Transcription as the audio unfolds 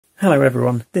Hello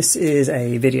everyone, this is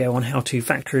a video on how to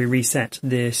factory reset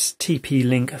this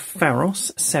TP-Link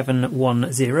Pharos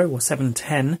 710 or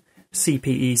 710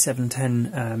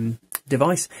 CPE710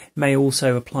 device. It may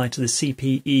also apply to the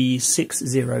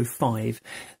CPE605.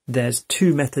 There's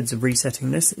two methods of resetting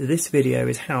this. This video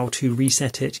is how to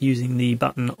reset it using the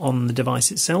button on the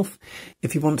device itself.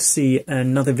 If you want to see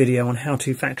another video on how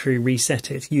to factory reset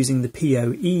it using the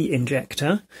PoE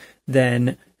injector,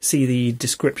 then see the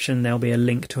description. There'll be a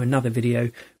link to another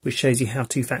video which shows you how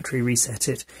to factory reset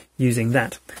it using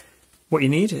that. What you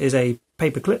need is a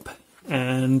paper clip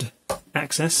and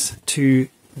access to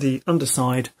the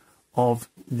underside of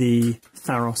the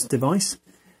Pharos device,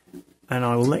 and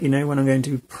I will let you know when I'm going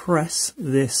to press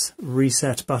this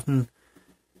reset button,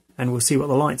 and we'll see what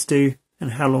the lights do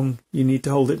and how long you need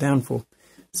to hold it down for.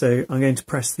 So I'm going to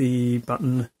press the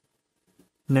button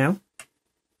now.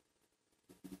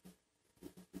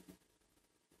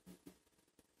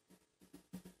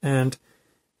 And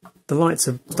the lights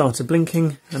have started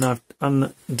blinking, and I've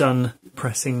undone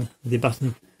pressing the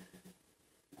button.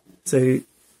 So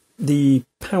the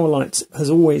power light has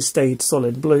always stayed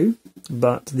solid blue,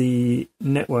 but the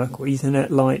network or Ethernet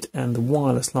light and the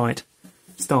wireless light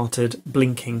started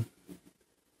blinking.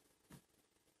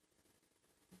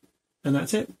 And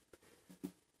that's it.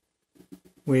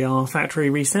 We are factory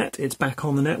reset, it's back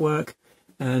on the network,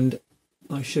 and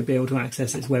I should be able to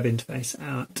access its web interface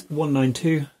at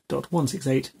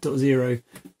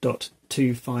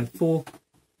 192.168.0.254.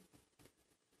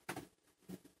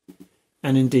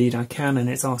 And indeed I can, and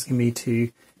it's asking me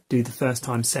to do the first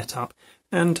time setup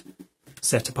and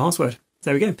set a password.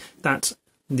 There we go. That's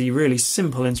the really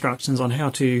simple instructions on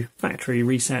how to factory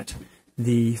reset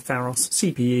the Pharos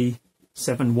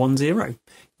CPE710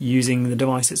 using the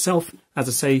device itself. As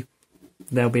I say,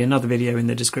 there'll be another video in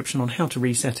the description on how to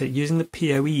reset it using the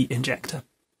PoE injector.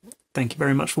 Thank you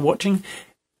very much for watching.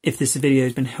 If this video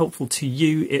has been helpful to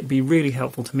you, it'd be really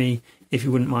helpful to me if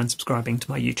you wouldn't mind subscribing to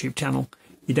my YouTube channel.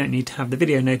 You don't need to have the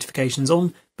video notifications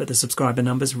on, but the subscriber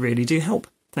numbers really do help.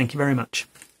 Thank you very much.